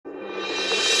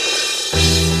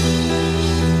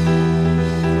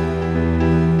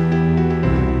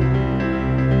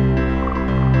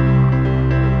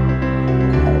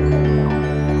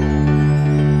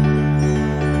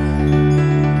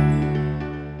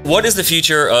What is the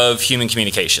future of human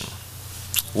communication?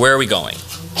 Where are we going?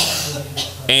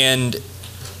 And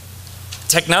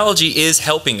technology is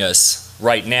helping us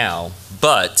right now,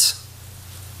 but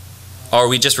are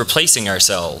we just replacing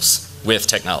ourselves with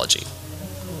technology?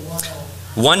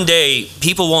 One day,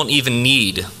 people won't even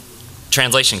need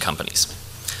translation companies.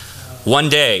 One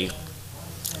day,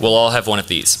 we'll all have one of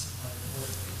these.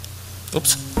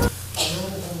 Oops.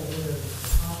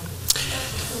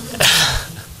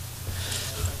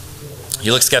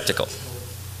 You look skeptical.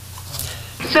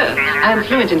 Sir, I am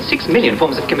fluent in 6 million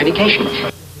forms of communication.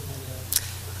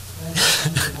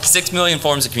 6 million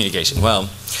forms of communication.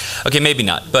 Well, okay, maybe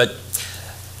not. But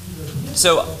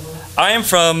so I am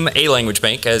from a language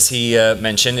bank, as he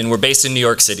mentioned, and we're based in New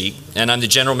York City, and I'm the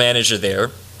general manager there.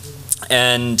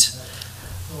 And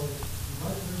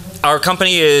our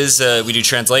company is, we do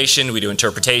translation, we do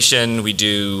interpretation, we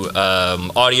do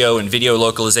audio and video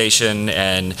localization,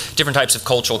 and different types of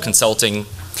cultural consulting.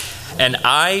 And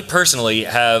I personally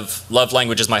have loved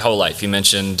languages my whole life. You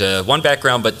mentioned one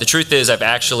background, but the truth is I've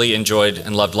actually enjoyed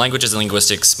and loved languages and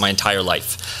linguistics my entire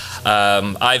life.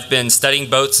 I've been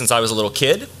studying both since I was a little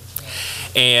kid.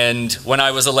 And when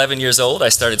I was 11 years old, I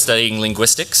started studying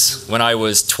linguistics. When I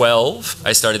was 12,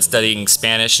 I started studying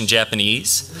Spanish and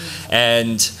Japanese.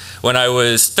 And when I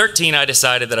was 13, I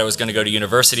decided that I was going to go to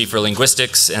university for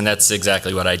linguistics, and that's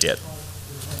exactly what I did.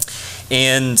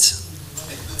 And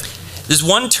there's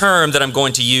one term that I'm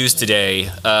going to use today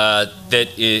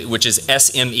which is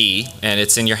SME, and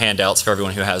it's in your handouts for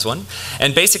everyone who has one.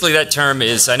 And basically that term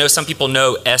is, I know some people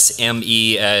know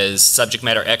SME as subject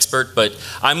matter expert, but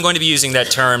I'm going to be using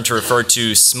that term to refer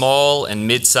to small and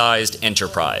mid-sized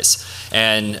enterprise.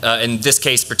 And in this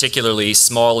case particularly,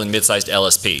 small and mid-sized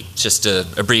LSP, just an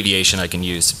abbreviation I can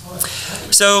use.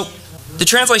 So the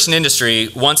translation industry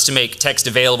wants to make text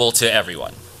available to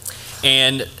everyone.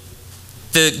 And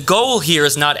the goal here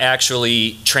is not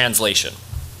actually translation,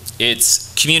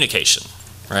 it's communication,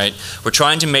 right? We're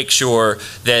trying to make sure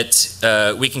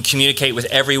that we can communicate with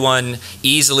everyone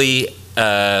easily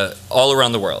all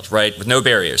around the world, right, with no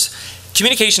barriers.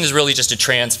 Communication is really just a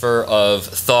transfer of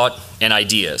thought and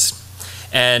ideas.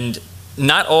 And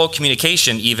not all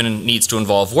communication even needs to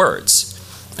involve words.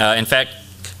 In fact,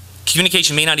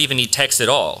 communication may not even need text at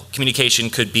all. Communication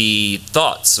could be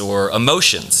thoughts or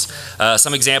emotions.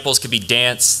 Some examples could be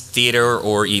dance, theater,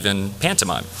 or even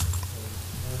pantomime.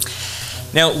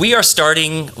 Now, we are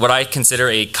starting what I consider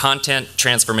a content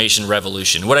transformation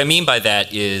revolution. What I mean by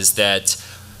that is that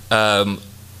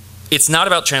it's not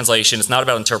about translation, it's not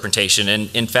about interpretation,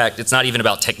 and in fact, it's not even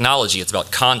about technology, it's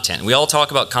about content. We all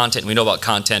talk about content, we know about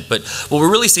content, but what we're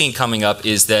really seeing coming up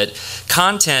is that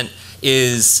content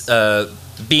is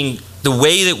being the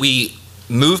way that we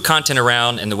move content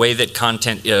around and the way that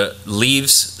content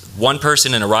leaves one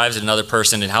person and arrives at another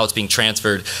person and how it's being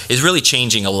transferred is really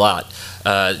changing a lot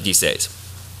these days.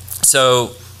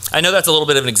 So I know that's a little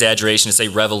bit of an exaggeration to say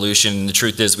revolution. The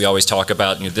truth is we always talk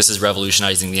about, this is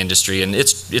revolutionizing the industry, and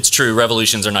it's true,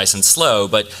 revolutions are nice and slow,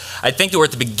 but I think that we're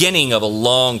at the beginning of a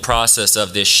long process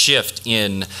of this shift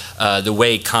in the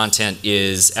way content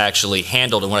is actually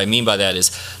handled. And what I mean by that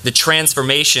is the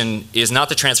transformation is not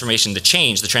the transformation to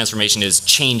change, the transformation is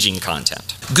changing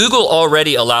content. Google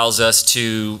already allows us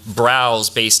to browse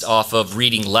based off of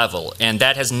reading level, and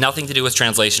that has nothing to do with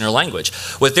translation or language.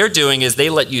 What they're doing is they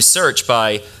let you search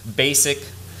by basic,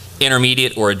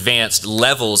 intermediate, or advanced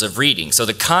levels of reading. So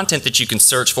the content that you can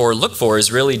search for or look for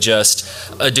is really just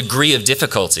a degree of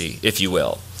difficulty, if you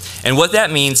will. And what that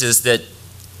means is that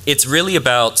it's really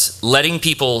about letting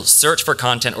people search for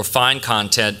content or find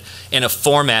content in a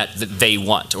format that they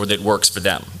want or that works for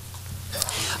them.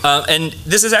 And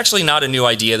this is actually not a new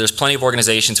idea. There's plenty of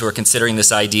organizations who are considering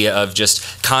this idea of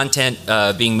just content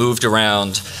being moved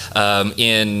around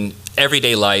in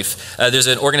everyday life. There's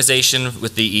an organization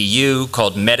with the EU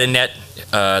called MetaNet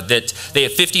that they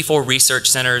have 54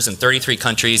 research centers in 33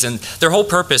 countries, and their whole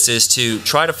purpose is to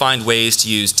try to find ways to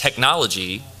use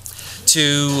technology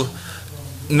to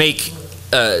make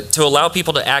to allow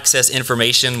people to access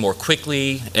information more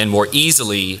quickly and more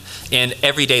easily in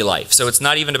everyday life. So it's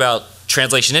not even about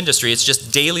translation industry, it's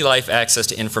just daily life access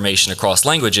to information across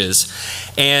languages.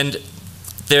 And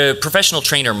the professional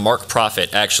trainer Mark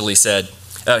Profit actually said,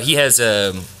 he has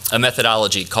a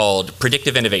methodology called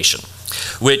predictive innovation,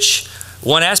 which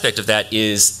one aspect of that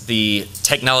is the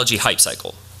technology hype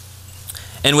cycle.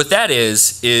 And what that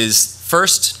is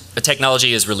first a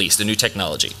technology is released, a new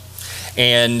technology,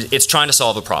 and it's trying to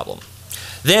solve a problem.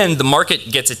 Then the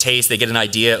market gets a taste, they get an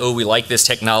idea, oh, we like this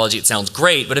technology, it sounds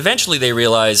great, but eventually they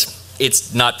realize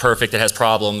it's not perfect, it has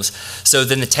problems. So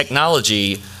then the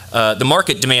technology the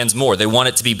market demands more. They want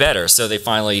it to be better, so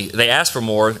they ask for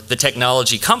more. The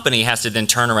technology company has to then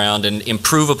turn around and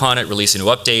improve upon it, release a new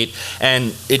update,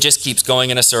 and it just keeps going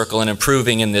in a circle and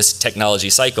improving in this technology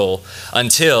cycle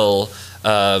until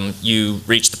you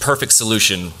reach the perfect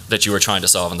solution that you were trying to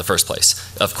solve in the first place.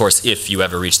 Of course, if you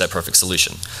ever reach that perfect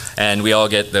solution. And we all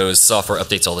get those software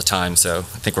updates all the time, so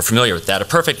I think we're familiar with that. A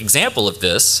perfect example of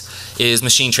this is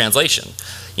machine translation.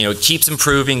 You know, it keeps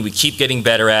improving, we keep getting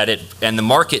better at it, and the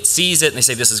market sees it and they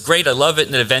say, this is great, I love it,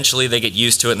 and then eventually they get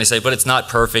used to it and they say, but it's not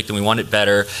perfect and we want it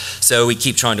better, so we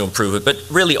keep trying to improve it. But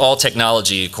really all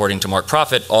technology, according to Mark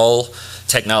Proffitt, all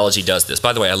technology does this.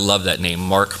 By the way, I love that name,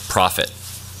 Mark Proffitt.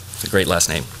 It's a great last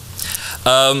name.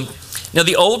 Now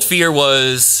the old fear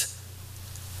was,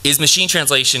 is machine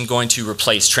translation going to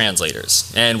replace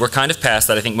translators? And we're kind of past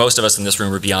that. I think most of us in this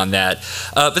room are beyond that.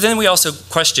 But then we also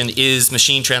question, is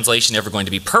machine translation ever going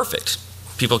to be perfect?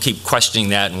 People keep questioning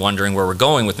that and wondering where we're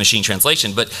going with machine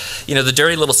translation. But you know, the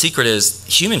dirty little secret is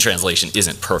human translation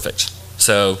isn't perfect.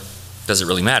 So does it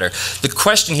really matter? The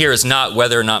question here is not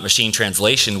whether or not machine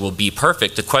translation will be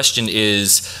perfect. The question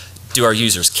is, do our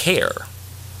users care?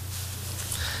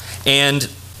 And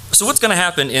so what's going to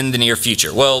happen in the near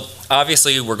future? Well,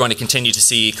 obviously we're going to continue to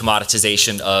see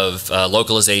commoditization of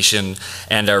localization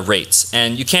and our rates.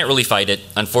 And you can't really fight it,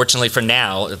 unfortunately for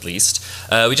now at least.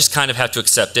 We just kind of have to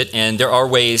accept it, and there are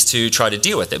ways to try to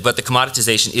deal with it, but the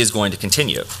commoditization is going to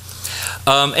continue.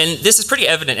 And this is pretty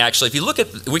evident actually. If you look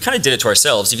at, we kind of did it to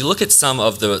ourselves, if you look at some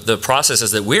of the processes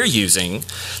that we're using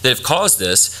that have caused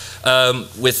this,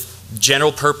 with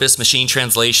general purpose machine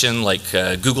translation like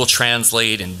Google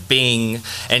Translate and Bing,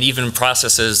 and even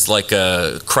processes like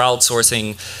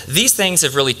crowdsourcing. These things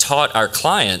have really taught our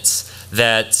clients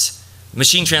that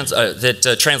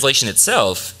translation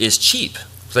itself is cheap.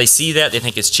 They see that, they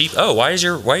think it's cheap. Oh, why are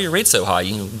your rates so high?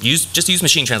 Just use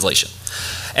machine translation.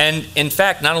 And in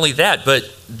fact, not only that, but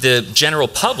the general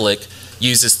public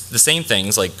uses the same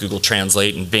things like Google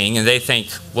Translate and Bing, and they think,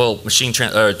 well,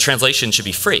 translation should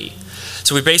be free.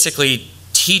 So we're basically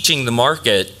teaching the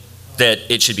market that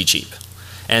it should be cheap.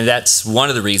 And that's one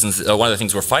of the reasons, one of the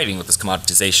things we're fighting with this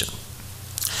commoditization.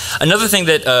 Another thing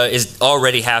that is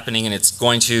already happening, and it's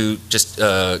going to just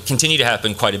continue to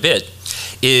happen quite a bit,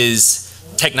 is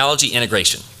technology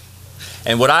integration.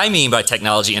 And what I mean by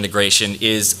technology integration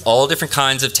is all different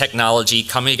kinds of technology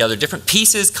coming together, different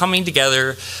pieces coming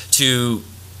together to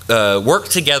work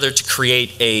together to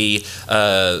create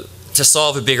to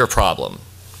solve a bigger problem.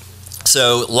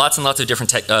 So lots and lots of different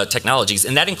technologies,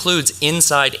 and that includes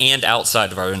inside and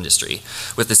outside of our industry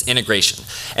with this integration.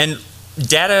 And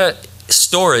data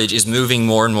storage is moving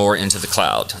more and more into the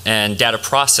cloud, and data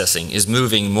processing is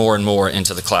moving more and more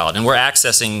into the cloud, and we're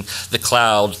accessing the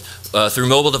cloud through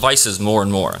mobile devices more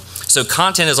and more. So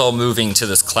content is all moving to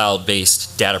this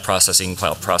cloud-based data processing,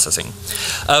 cloud processing.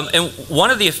 And one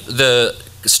of the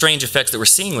strange effects that we're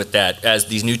seeing with that as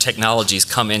these new technologies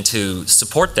come in to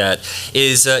support that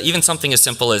is even something as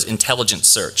simple as intelligent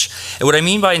search. And what I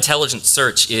mean by intelligent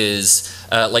search is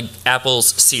like Apple's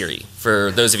Siri.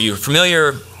 For those of you who are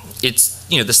familiar, it's,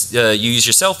 you use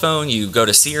your cell phone, you go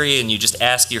to Siri and you just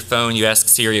ask your phone, you ask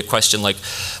Siri a question like,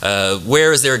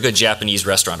 where is there a good Japanese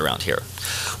restaurant around here?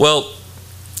 Well,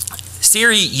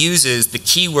 Siri uses the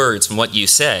keywords from what you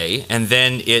say, and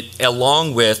then it,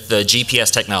 along with the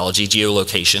GPS technology,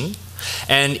 geolocation,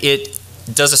 and it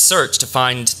does a search to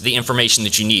find the information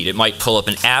that you need. It might pull up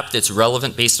an app that's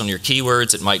relevant based on your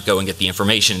keywords. It might go and get the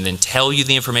information and then tell you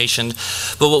the information.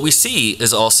 But what we see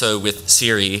is also with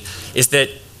Siri is that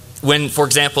when, for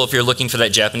example, if you're looking for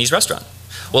that Japanese restaurant,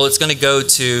 well, it's going to go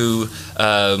to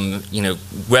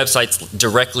websites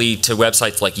directly to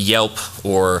websites like Yelp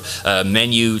or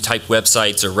menu type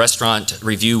websites or restaurant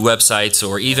review websites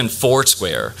or even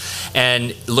Foursquare,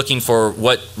 and looking for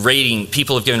what rating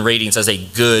people have given ratings as a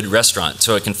good restaurant,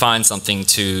 so it can find something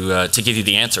to give you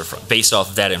the answer from based off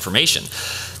of that information.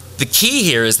 The key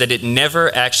here is that it never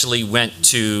actually went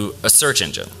to a search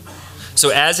engine. So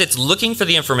as it's looking for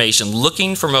the information,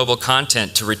 looking for mobile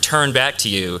content to return back to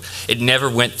you, it never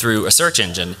went through a search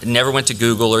engine. It never went to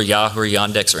Google or Yahoo or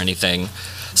Yandex or anything.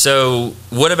 So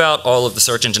what about all of the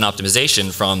search engine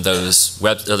optimization from those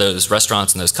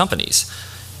restaurants and those companies?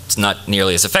 It's not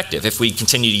nearly as effective. If we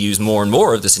continue to use more and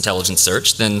more of this intelligent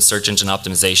search, then search engine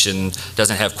optimization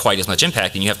doesn't have quite as much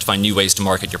impact, and you have to find new ways to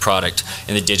market your product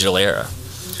in the digital era.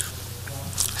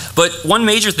 But one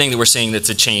major thing that we're seeing that's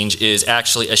a change is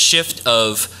actually a shift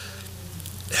of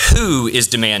who is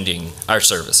demanding our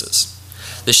services.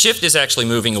 The shift is actually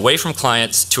moving away from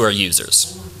clients to our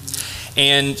users.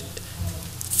 And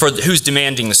for who's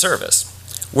demanding the service?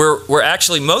 we're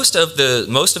actually most of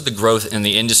the growth in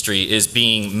the industry is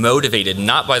being motivated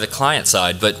not by the client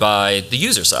side but by the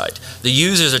user side. The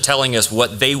users are telling us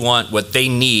what they want, what they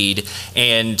need,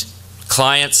 and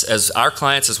clients, as our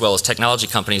clients as well as technology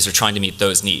companies, are trying to meet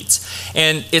those needs.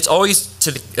 And it's always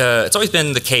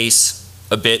been the case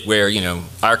a bit where, you know,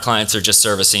 our clients are just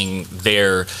servicing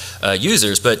their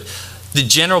users, but the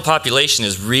general population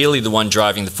is really the one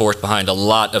driving the force behind a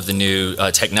lot of the new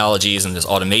technologies and this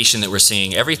automation that we're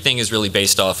seeing. Everything is really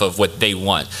based off of what they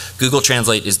want. Google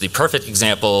Translate is the perfect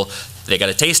example. They got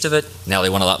a taste of it, now they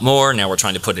want a lot more, now we're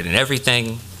trying to put it in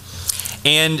everything.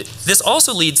 And this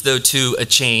also leads, though, to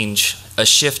a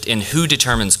shift in who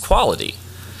determines quality.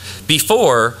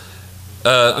 Before,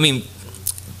 I mean,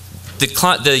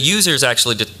 the users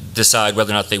actually decide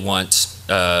whether or not they want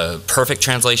perfect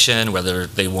translation, whether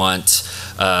they want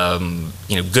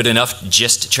you know, good enough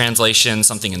gist translation,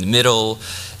 something in the middle.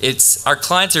 Our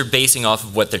clients are basing off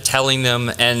of what they're telling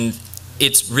them, and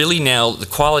it's really now the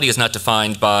quality is not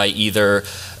defined by either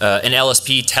an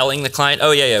LSP telling the client,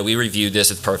 oh yeah, we reviewed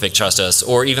this, it's perfect, trust us,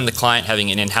 or even the client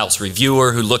having an in-house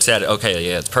reviewer who looks at it, okay,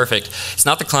 yeah, it's perfect. It's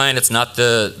not the client, it's not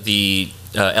the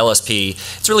LSP,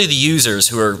 it's really the users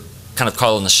who are kind of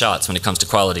calling the shots when it comes to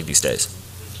quality these days.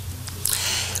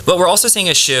 But we're also seeing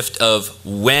a shift of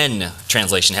when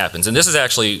translation happens, and this is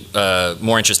actually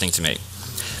more interesting to me,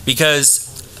 because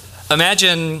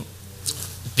imagine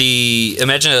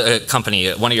a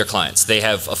company, one of your clients. They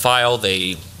have a file,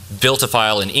 they built a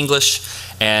file in English,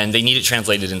 and they need it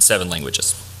translated in 7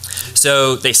 languages.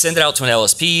 So they send it out to an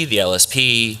LSP, the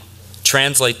LSP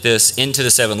translate this into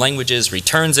the 7 languages,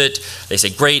 returns it, they say,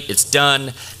 great, it's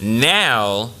done.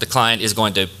 Now the client is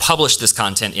going to publish this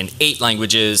content in 8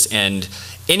 languages, and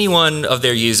any one of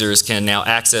their users can now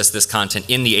access this content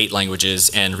in the 8 languages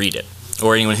and read it,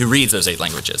 or anyone who reads those 8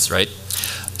 languages, right?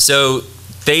 So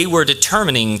they were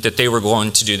determining that they were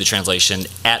going to do the translation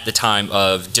at the time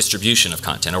of distribution of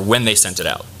content, or when they sent it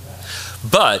out.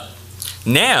 But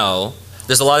now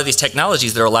there's a lot of these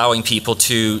technologies that are allowing people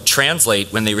to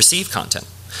translate when they receive content.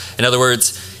 In other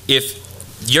words, if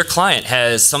your client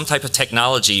has some type of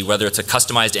technology, whether it's a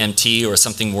customized MT or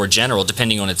something more general,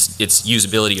 depending on its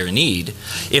usability or need,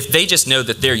 if they just know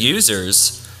that their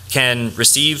users can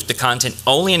receive the content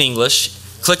only in English,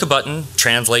 click a button,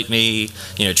 translate me,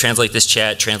 you know, translate this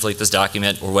chat, translate this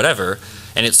document, or whatever,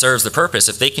 and it serves the purpose.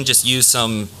 If they can just use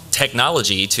some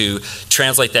technology to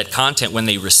translate that content when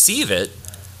they receive it,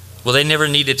 well, they never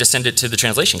needed to send it to the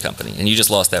translation company, and you just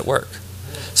lost that work.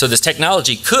 So this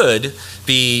technology could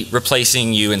be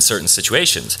replacing you in certain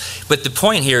situations. But the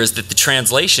point here is that the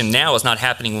translation now is not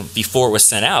happening before it was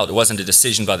sent out. It wasn't a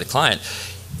decision by the client.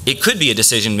 It could be a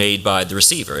decision made by the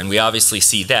receiver, and we obviously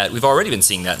see that. We've already been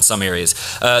seeing that in some areas.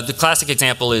 The classic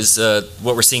example is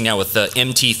what we're seeing now with the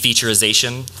MT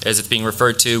featureization, as it's being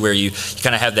referred to, where you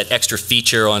kind of have that extra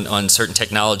feature on certain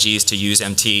technologies to use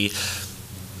MT.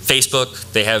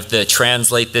 Facebook, they have the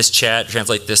translate this chat,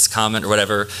 translate this comment or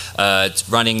whatever. It's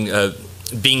running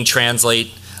Bing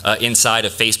Translate inside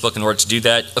of Facebook in order to do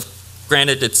that.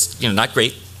 Granted, it's not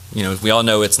great. We all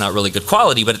know it's not really good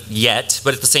quality, but at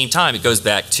the same time, it goes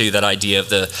back to that idea of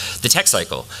the tech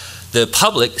cycle. The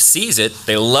public sees it,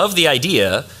 they love the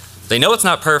idea, they know it's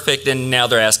not perfect, and now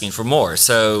they're asking for more.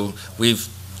 So we've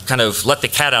kind of let the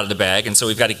cat out of the bag, and so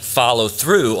we've got to follow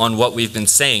through on what we've been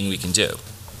saying we can do.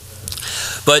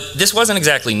 But this wasn't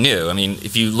exactly new. I mean,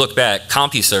 if you look back,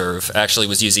 CompuServe actually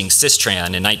was using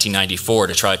Systran in 1994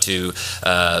 to try to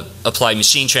apply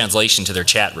machine translation to their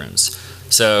chat rooms.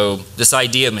 So this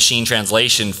idea of machine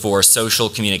translation for social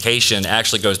communication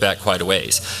actually goes back quite a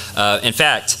ways. In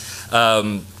fact,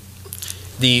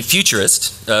 the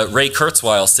futurist, Ray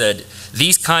Kurzweil, said,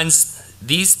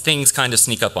 these things kind of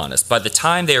sneak up on us. By the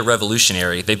time they are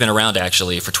revolutionary, they've been around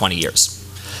actually for 20 years.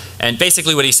 And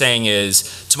basically what he's saying is,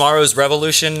 tomorrow's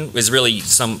revolution is really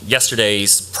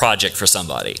yesterday's project for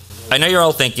somebody. I know you're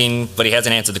all thinking, but he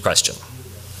hasn't answered the question.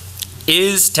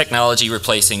 Is technology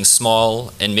replacing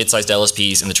small and mid-sized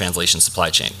LSPs in the translation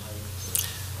supply chain?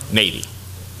 Maybe.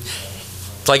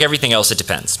 Like everything else, it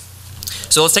depends.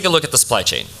 So let's take a look at the supply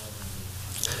chain.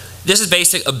 This is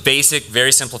a basic,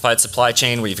 very simplified supply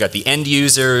chain where you've got the end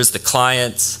users, the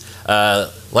clients,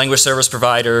 language service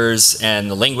providers, and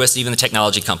the linguists, even the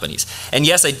technology companies. And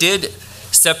yes, I did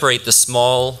separate the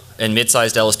small and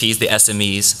mid-sized LSPs, the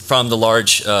SMEs, from the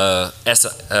large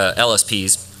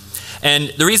LSPs. And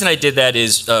the reason I did that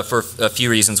is for a few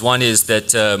reasons. One is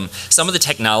that some of the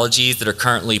technologies that are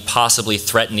currently possibly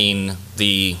threatening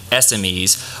the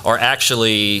SMEs are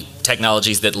actually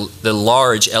technologies that the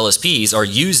large LSPs are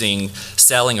using,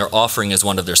 selling, or offering as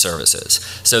one of their services.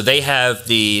 So they have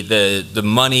the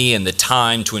money and the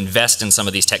time to invest in some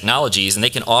of these technologies, and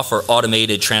they can offer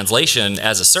automated translation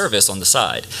as a service on the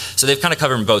side. So they've kind of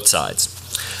covered both sides.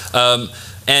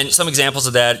 And some examples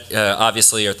of that,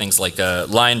 obviously, are things like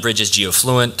Lionbridge's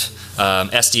GeoFluent,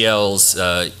 SDL's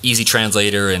Easy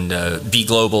Translator, and B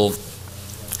Global.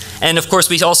 And of course,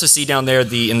 we also see down there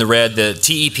in the red the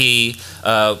TEP,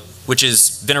 which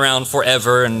has been around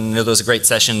forever, and there was a great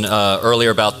session earlier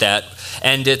about that.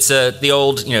 And it's the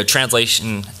old,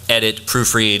 translation, edit,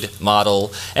 proofread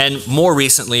model. And more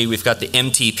recently, we've got the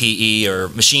MTPE, or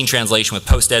machine translation with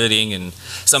post-editing, and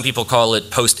some people call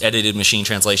it post-edited machine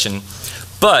translation.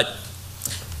 But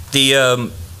so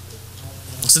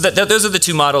those are the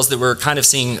two models that we're kind of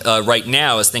seeing right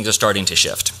now as things are starting to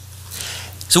shift.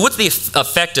 So what's the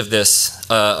effect of this,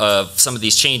 of some of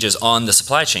these changes on the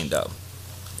supply chain, though?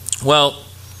 Well,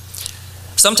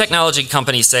 some technology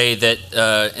companies say that,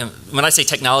 when I say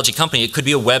technology company, it could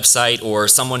be a website or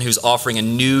someone who's offering a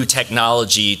new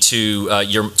technology to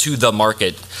the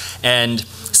market. And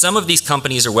some of these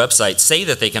companies or websites say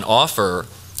that they can offer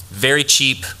very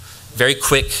cheap, very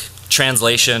quick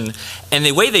translation. And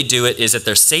the way they do it is that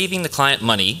they're saving the client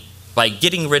money by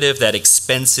getting rid of that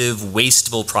expensive,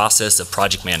 wasteful process of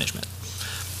project management.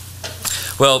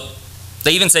 Well,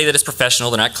 they even say that it's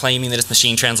professional. They're not claiming that it's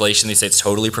machine translation. They say it's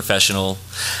totally professional.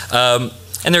 And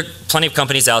there are plenty of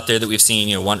companies out there that we've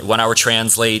seen, One Hour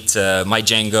Translate,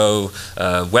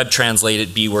 MyDjango, Web Translate,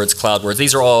 BWords, CloudWords.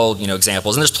 These are all,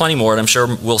 examples. And there's plenty more, and I'm sure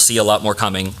we'll see a lot more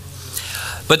coming.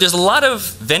 But there's a lot of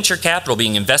venture capital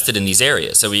being invested in these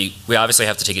areas, so we obviously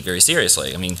have to take it very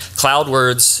seriously. I mean,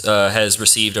 CloudWords has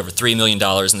received over $3 million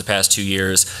in the past 2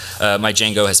 years.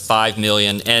 MyDjango has $5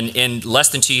 million, and in less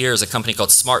than 2 years, a company called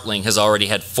SmartLink has already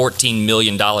had $14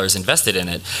 million invested in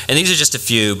it. And these are just a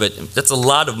few, but that's a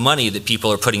lot of money that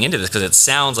people are putting into this because it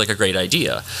sounds like a great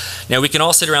idea. Now, we can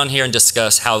all sit around here and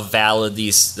discuss how valid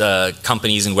these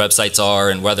companies and websites are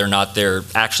and whether or not they're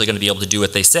actually going to be able to do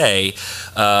what they say.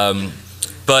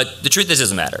 But the truth is, it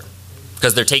doesn't matter,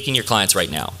 because they're taking your clients right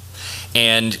now.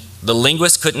 And the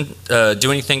linguist couldn't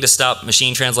do anything to stop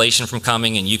machine translation from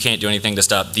coming, and you can't do anything to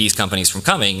stop these companies from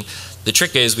coming. The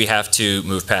trick is we have to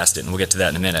move past it, and we'll get to that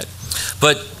in a minute.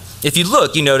 But if you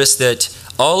look, you notice that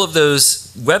all of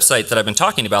those websites that I've been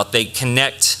talking about, they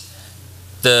connect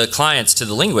the clients to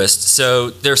the linguist,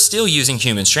 so they're still using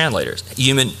human translators,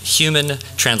 human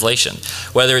translation.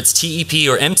 Whether it's TEP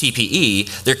or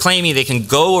MTPE, they're claiming they can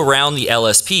go around the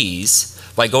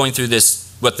LSPs by going through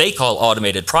this, what they call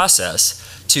automated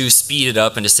process, to speed it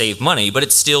up and to save money, but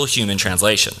it's still human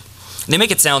translation. And they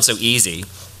make it sound so easy,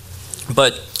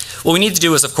 but what we need to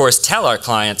do is, of course, tell our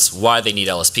clients why they need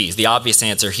LSPs. The obvious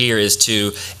answer here is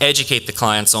to educate the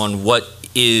clients on what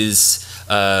is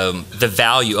the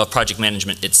value of project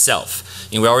management itself.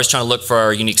 We're always trying to look for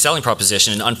our unique selling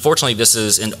proposition, and unfortunately this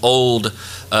is an old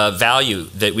value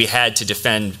that we had to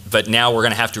defend, but now we're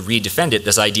going to have to redefend it,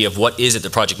 this idea of what is it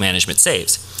that project management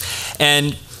saves.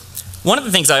 And one of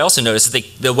the things I also noticed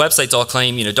is the websites all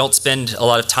claim, don't spend a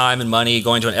lot of time and money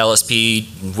going to an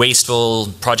LSP, wasteful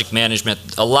project management.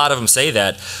 A lot of them say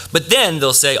that. But then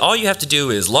they'll say, all you have to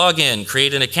do is log in,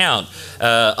 create an account,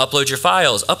 upload your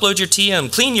files, upload your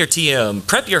TM, clean your TM,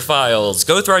 prep your files,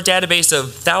 go through our database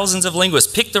of thousands of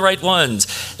linguists, pick the right ones,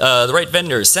 the right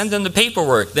vendors, send them the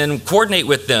paperwork, then coordinate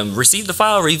with them, receive the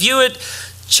file, review it,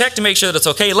 check to make sure that it's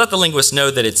okay, let the linguist know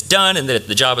that it's done and that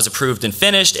the job is approved and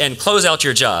finished, and close out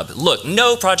your job. Look,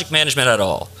 no project management at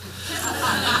all.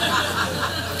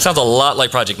 Sounds a lot like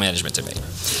project management to me.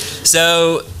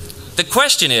 So the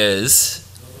question is,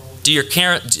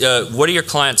 what do your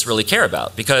clients really care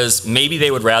about? Because maybe they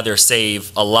would rather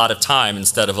save a lot of time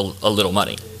instead of a little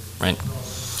money, right?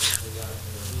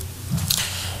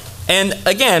 And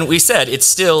again, we said it's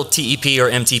still TEP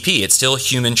or MTP, it's still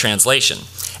human translation.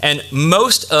 And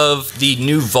most of the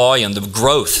new volume, the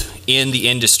growth in the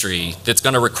industry that's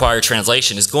going to require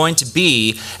translation is going to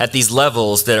be at these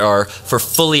levels that are for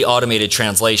fully automated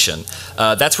translation.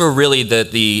 That's where really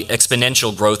the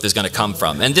exponential growth is going to come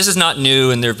from. And this is not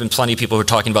new, and there have been plenty of people who are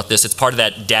talking about this. It's part of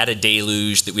that data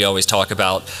deluge that we always talk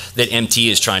about that MT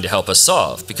is trying to help us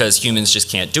solve, because humans just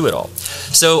can't do it all.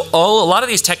 So a lot of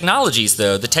these technologies,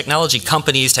 though, the technology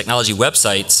companies, technology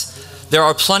websites, there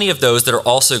are plenty of those that are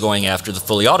also going after the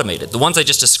fully automated. The ones I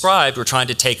just described were trying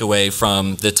to take away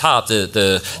from the top,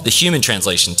 the human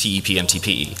translation, TEP,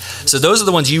 MTPE. So those are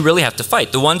the ones you really have to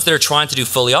fight. The ones that are trying to do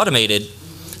fully automated,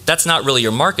 that's not really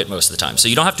your market most of the time. So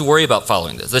you don't have to worry about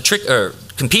following this. The trick, or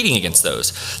competing against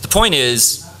those. The point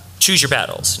is, choose your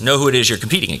battles. Know who it is you're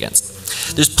competing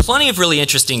against. There's plenty of really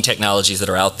interesting technologies that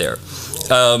are out there.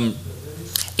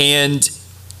 And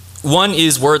one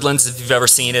is Wordlens, if you've ever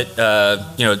seen it.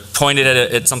 Point it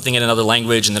at something in another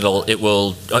language, and it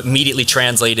will immediately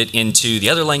translate it into the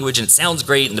other language, and it sounds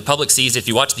great, and the public sees it. If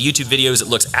you watch the YouTube videos, it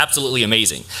looks absolutely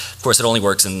amazing. Of course, it only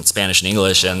works in Spanish and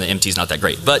English, and the MT is not that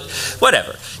great. But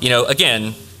whatever.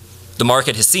 Again, the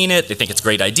market has seen it. They think it's a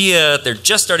great idea. They're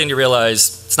just starting to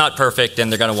realize it's not perfect,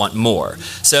 and they're going to want more.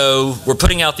 So we're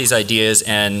putting out these ideas,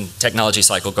 and technology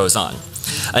cycle goes on.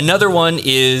 Another one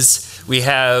is we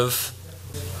have.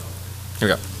 Here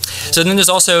we go. So then there's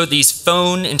also these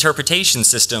phone interpretation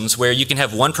systems where you can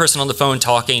have one person on the phone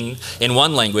talking in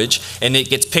one language, and it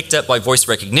gets picked up by voice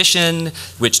recognition,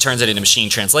 which turns it into machine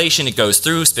translation. It goes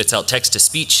through, spits out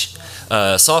text-to-speech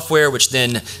software, which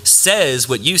then says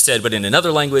what you said, but in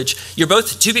another language.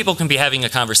 Two people can be having a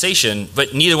conversation,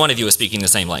 but neither one of you is speaking the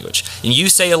same language. And you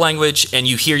say a language, and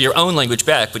you hear your own language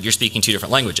back, but you're speaking two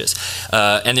different languages.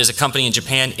 And there's a company in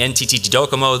Japan, NTT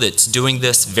Docomo, that's doing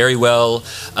this very well.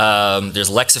 There's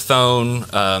Lexiphone.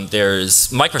 There's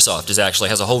Microsoft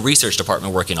has a whole research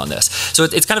department working on this. So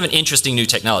it's kind of an interesting new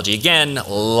technology. Again,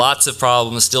 lots of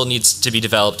problems, still needs to be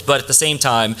developed, but at the same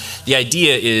time, the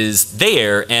idea is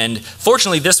there, and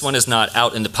fortunately, this one is not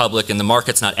out in the public, and the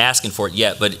market's not asking for it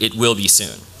yet, but it will be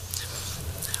soon.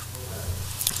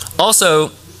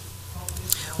 Also,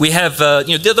 we have,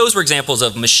 those were examples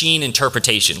of machine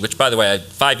interpretation, which, by the way,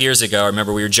 5 years ago, I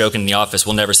remember we were joking in the office,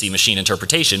 we'll never see machine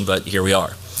interpretation, but here we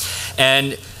are.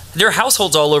 And there are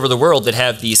households all over the world that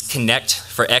have these Connect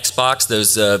for Xbox,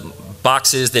 those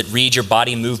boxes that read your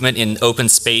body movement in open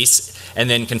space and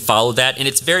then can follow that. And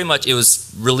it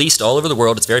was released all over the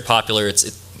world. It's very popular. It's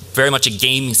very much a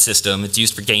gaming system. It's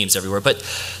used for games everywhere. But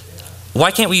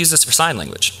why can't we use this for sign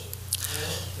language?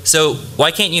 So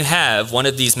why can't you have one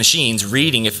of these machines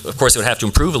reading, of course it would have to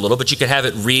improve a little, but you could have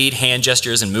it read hand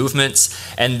gestures and movements,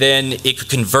 and then it could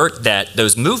convert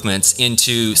those movements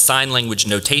into sign language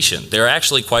notation. There are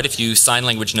actually quite a few sign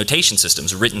language notation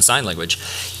systems, written sign language.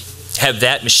 Have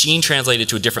that machine translated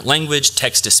to a different language,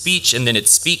 text to speech, and then it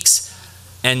speaks,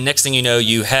 and next thing you know,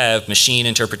 you have machine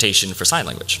interpretation for sign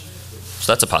language.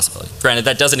 So that's a possibility. Granted,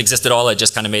 that doesn't exist at all. I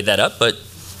just kind of made that up, but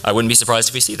I wouldn't be surprised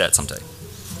if we see that someday.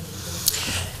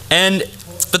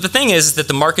 But the thing is that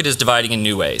the market is dividing in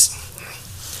new ways.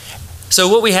 So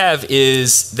what we have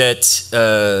is that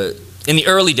in the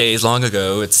early days, long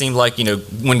ago, it seemed like,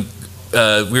 when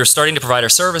we were starting to provide our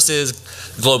services,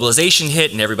 globalization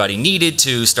hit and everybody needed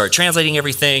to start translating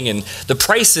everything, and the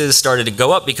prices started to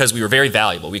go up because we were very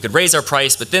valuable. We could raise our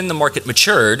price, but then the market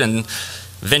matured, and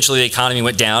eventually the economy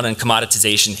went down and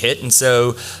commoditization hit, and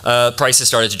so prices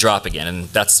started to drop again, and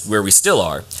that's where we still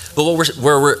are. But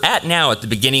where we're at now at the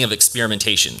beginning of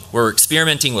experimentation. We're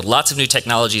experimenting with lots of new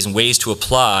technologies and ways to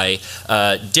apply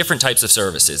different types of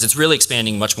services. It's really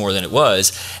expanding much more than it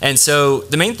was. And so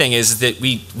the main thing is that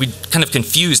we kind of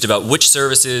confused about which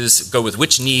services go with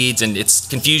which needs, and it's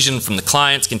confusion from the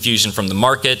clients, confusion from the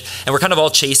market, and we're kind of all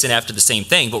chasing after the same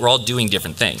thing, but we're all doing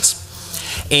different things.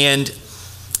 And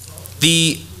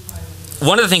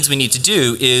one of the things we need to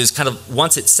do is kind of,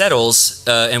 once it settles,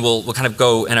 and we'll kind of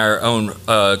go our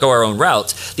own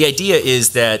route, the idea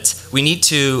is that we need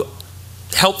to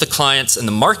help the clients and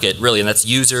the market, really, and that's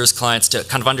users, clients, to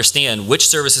kind of understand which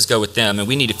services go with them, and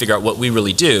we need to figure out what we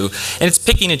really do. And it's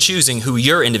picking and choosing who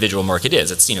your individual market is.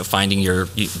 It's, finding your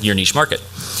niche market.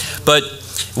 But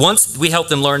once we help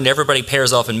them learn and everybody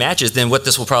pairs off and matches, then what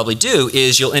this will probably do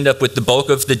is you'll end up with the bulk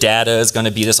of the data is going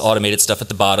to be this automated stuff at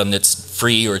the bottom that's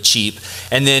free or cheap.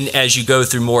 And then as you go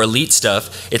through more elite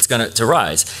stuff, it's going to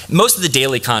rise. Most of the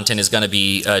daily content is going to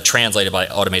be translated by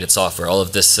automated software, all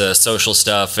of this social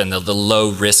stuff and the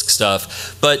low risk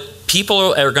stuff. But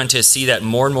people are going to see that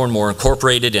more and more and more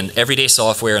incorporated in everyday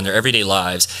software in their everyday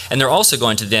lives. And they're also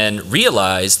going to then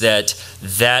realize that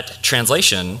that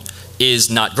translation is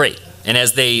not great. And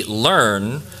as they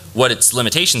learn what its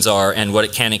limitations are and what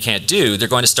it can and can't do, they're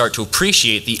going to start to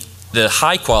appreciate the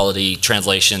high quality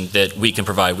translation that we can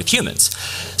provide with humans.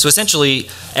 So essentially,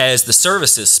 as the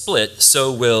services split,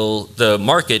 so will the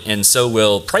market and so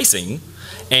will pricing,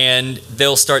 and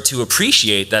they'll start to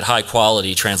appreciate that high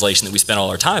quality translation that we spend all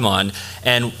our time on,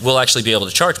 and we'll actually be able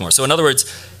to charge more. So in other words,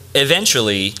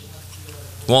 eventually,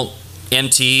 won't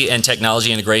MT and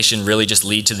technology integration really just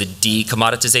lead to the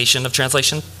de-commoditization of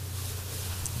translation?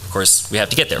 Of course, we have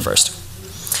to get there first.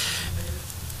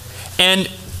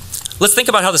 And let's think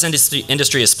about how this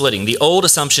industry is splitting. The old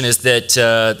assumption is that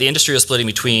the industry is splitting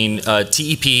between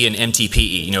TEP and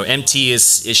MTPE. You know, MT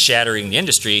is shattering the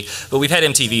industry, but we've had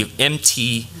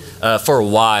MT for a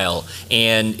while,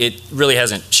 and it really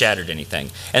hasn't shattered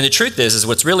anything. And the truth is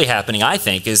what's really happening, I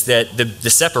think, is that the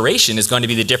separation is going to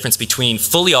be the difference between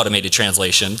fully automated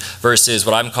translation versus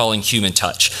what I'm calling human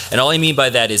touch. And all I mean by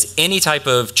that is any type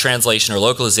of translation or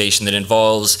localization that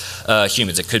involves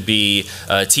humans. It could be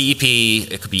TEP,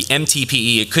 it could be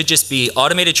MTPE, it could just be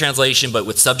automated translation but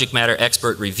with subject matter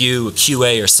expert review, a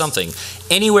QA or something.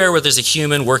 Anywhere where there's a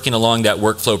human working along that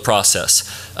workflow process,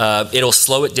 it'll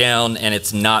slow it down and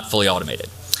it's not fully automated.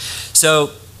 So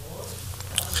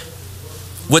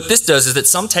what this does is that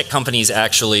some tech companies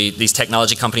actually, these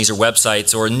technology companies or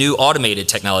websites or new automated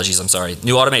technologies,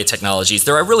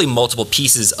 there are really multiple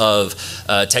pieces of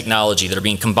technology that are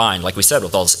being combined, like we said,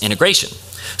 with all this integration.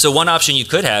 So one option you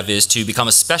could have is to become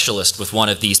a specialist with one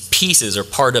of these pieces or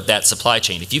part of that supply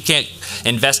chain. If you can't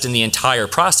invest in the entire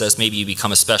process, maybe you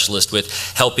become a specialist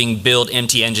with helping build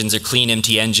MT engines or clean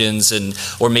MT engines,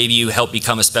 or maybe you help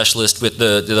become a specialist with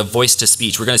the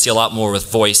voice-to-speech. We're going to see a lot more with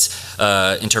voice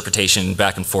interpretation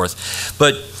back and forth.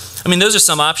 But I mean, those are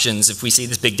some options if we see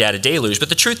this big data deluge, but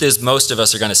the truth is most of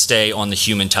us are going to stay on the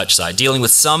human touch side, dealing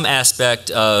with some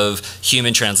aspect of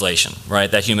human translation,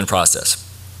 right, that human process.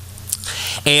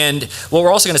 And what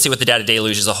we're also going to see with the data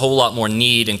deluge is a whole lot more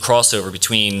need and crossover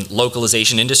between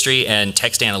localization industry and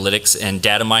text analytics and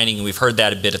data mining. And we've heard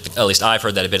that a bit, at least I've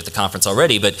heard that a bit at the conference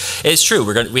already, but it's true.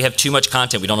 We have too much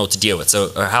content we don't know what to deal with,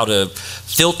 so or how to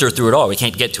filter through it all. We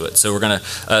can't get to it. So we're going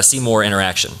to see more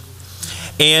interaction.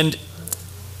 And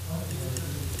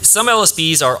some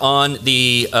LSPs are on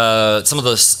the, some of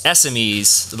the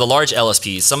SMEs, the large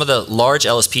LSPs, some of the large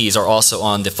LSPs are also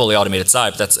on the fully automated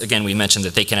side, but that's, again, we mentioned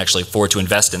that they can actually afford to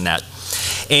invest in that.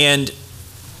 And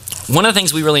one of the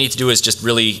things we really need to do is just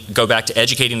really go back to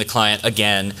educating the client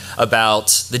again about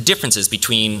the differences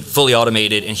between fully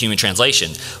automated and human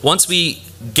translation. Once we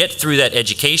get through that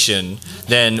education,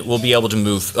 then we'll be able to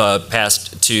move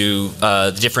past to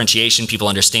the differentiation, people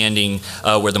understanding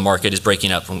where the market is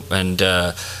breaking up and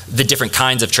the different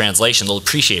kinds of translation. They'll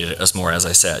appreciate us more, as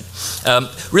I said.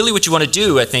 Really what you want to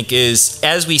do, I think, is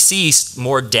as we see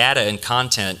more data and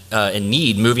content and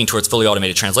need moving towards fully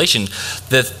automated translation,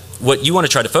 what you want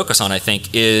to try to focus on, I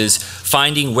think, is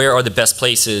finding where are the best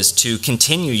places to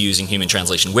continue using human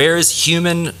translation. Where is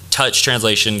human touch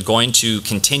translation going to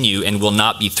continue and will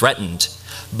not be threatened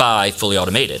by fully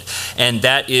automated? And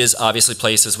that is obviously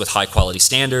places with high quality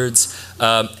standards.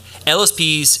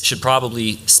 LSPs should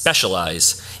probably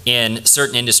specialize in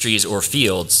certain industries or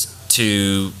fields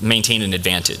to maintain an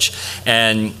advantage.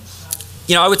 And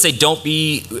you know, I would say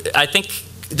I think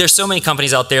there's so many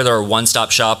companies out there that are one-stop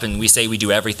shop, and we say we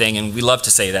do everything, and we love to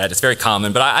say that. It's very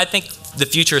common, but I think the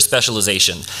future is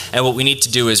specialization. And what we need to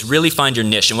do is really find your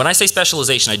niche. And when I say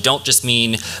specialization, I don't just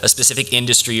mean a specific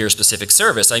industry or a specific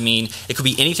service. I mean, it could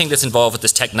be anything that's involved with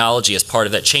this technology as part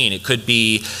of that chain. It could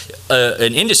be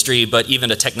an industry, but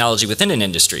even a technology within an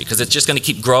industry, because it's just going to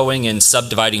keep growing and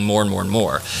subdividing more and more and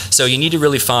more. So you need to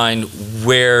really find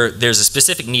where there's a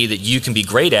specific need that you can be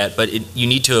great at, but you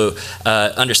need to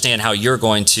understand how you're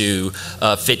going to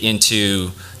fit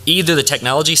into either the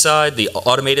technology side, the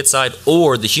automated side,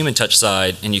 or the human touch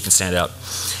side, and you can stand out.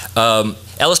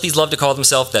 LSPs love to call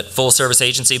themselves that full service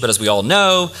agency, but as we all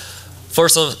know,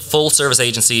 full service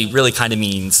agency really kind of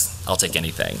means I'll take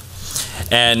anything.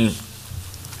 And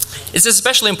it's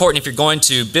especially important if you're going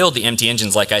to build the MT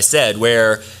engines, like I said,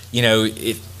 where you know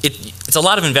it's a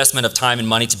lot of investment of time and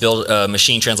money to build a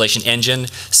machine translation engine.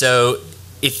 So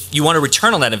if you want to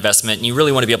return on that investment and you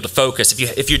really want to be able to focus,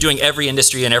 if you're doing every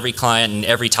industry and every client and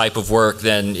every type of work,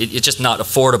 then it's just not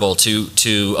affordable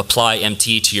to apply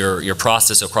MT to your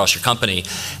process across your company.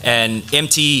 And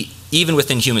MT, even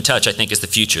within human touch, I think is the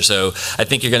future. So I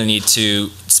think you're going to need to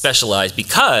specialize,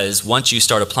 because once you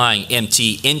start applying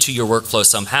MT into your workflow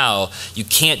somehow, you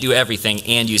can't do everything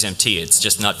and use MT. It's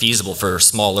just not feasible for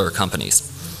smaller companies.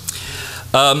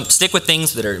 Stick with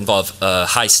things that involve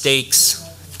high stakes,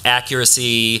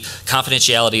 accuracy,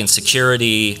 confidentiality and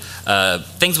security,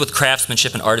 things with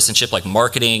craftsmanship and artisanship like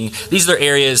marketing. These are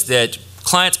areas that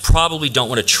clients probably don't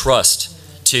want to trust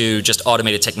to just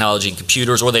automated technology and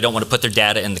computers, or they don't want to put their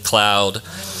data in the cloud.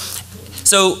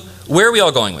 So where are we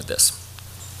all going with this?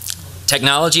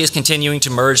 Technology is continuing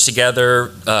to merge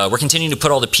together. We're continuing to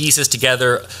put all the pieces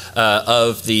together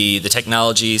of the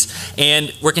technologies,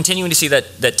 and we're continuing to see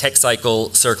that tech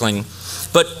cycle circling.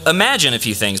 But imagine a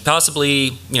few things.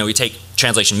 Possibly, you know, we take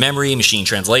translation memory, machine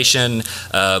translation,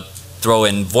 throw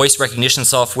in voice recognition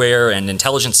software and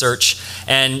intelligent search,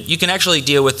 and you can actually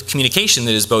deal with communication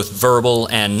that is both verbal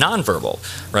and nonverbal,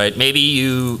 right?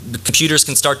 Maybe computers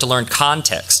can start to learn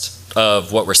context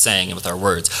of what we're saying with our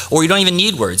words. Or you don't even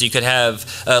need words. You could have,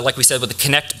 like we said with the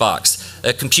Connect box,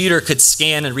 a computer could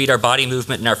scan and read our body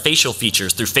movement and our facial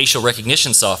features through facial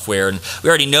recognition software, and we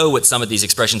already know what some of these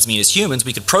expressions mean as humans.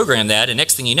 We could program that, and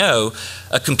next thing you know,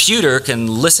 a computer can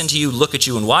listen to you, look at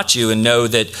you, and watch you, and know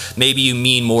that maybe you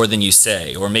mean more than you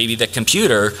say, or maybe the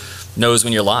computer knows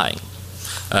when you're lying.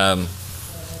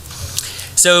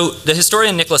 So the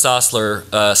historian Nicholas Ostler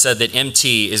said that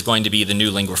MT is going to be the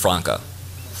new lingua franca.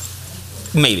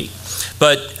 Maybe.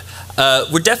 But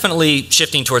we're definitely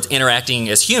shifting towards interacting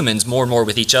as humans more and more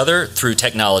with each other through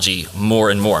technology more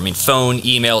and more. I mean, phone,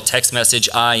 email, text message,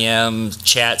 IM,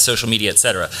 chat, social media,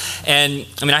 etc. And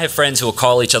I mean, I have friends who will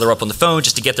call each other up on the phone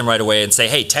just to get them right away and say,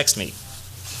 hey, text me.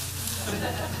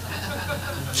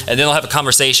 And then they'll have a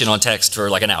conversation on text for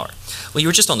like an hour. Well, you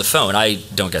were just on the phone. I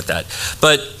don't get that.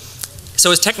 But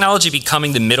so is technology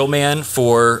becoming the middleman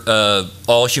for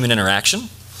all human interaction?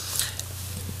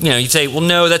 You know, you say, well,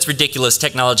 no, that's ridiculous.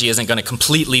 Technology isn't going to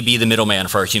completely be the middleman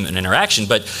for our human interaction.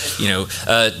 But, you know,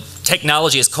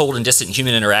 technology is cold and distant.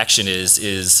 Human interaction is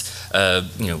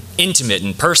you know, intimate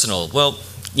and personal. Well,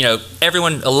 you know,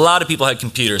 a lot of people had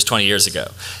computers 20 years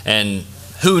ago. And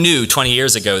who knew 20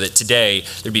 years ago that today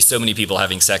there'd be so many people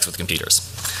having sex with computers?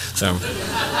 So.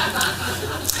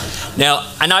 Now,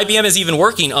 and IBM is even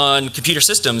working on computer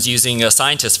systems using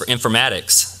scientists for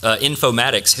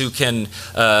informatics who can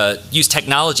use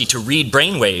technology to read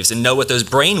brainwaves and know what those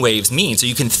brainwaves mean, so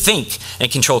you can think and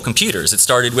control computers. It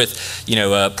started with, you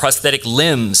know, prosthetic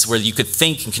limbs where you could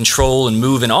think and control and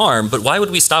move an arm, but why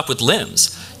would we stop with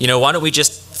limbs? You know, why don't we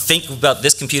just think about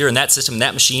this computer and that system and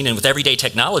that machine, and with everyday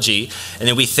technology, and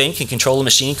then we think and control a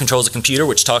machine, controls a computer,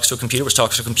 which talks to a computer, which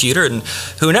talks to a computer, and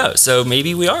who knows? So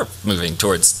maybe we are moving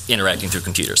towards interacting through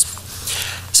computers.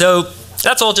 So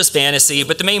that's all just fantasy,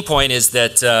 but the main point is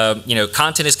that you know,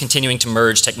 content is continuing to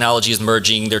merge, technology is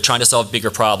merging, they're trying to solve bigger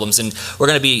problems, and we're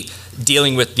going to be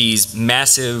dealing with these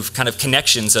massive kind of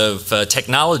connections of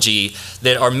technology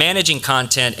that are managing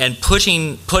content and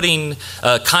putting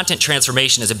content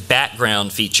transformation as a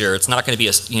background feature. It's not going to be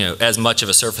as much of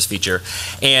a surface feature,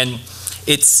 and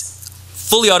it's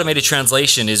fully automated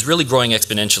translation is really growing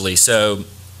exponentially. So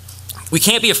we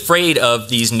can't be afraid of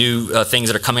these new things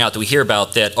that are coming out that we hear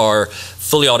about that are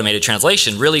fully automated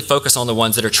translation. Really focus on the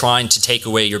ones that are trying to take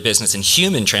away your business in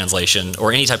human translation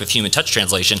or any type of human touch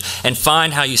translation, and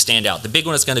find how you stand out. The big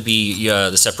one is going to be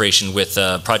the separation with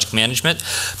project management,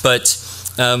 but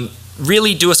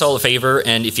really do us all a favor,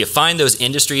 and if you find those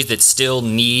industries that still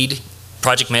need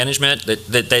project management,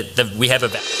 that we have a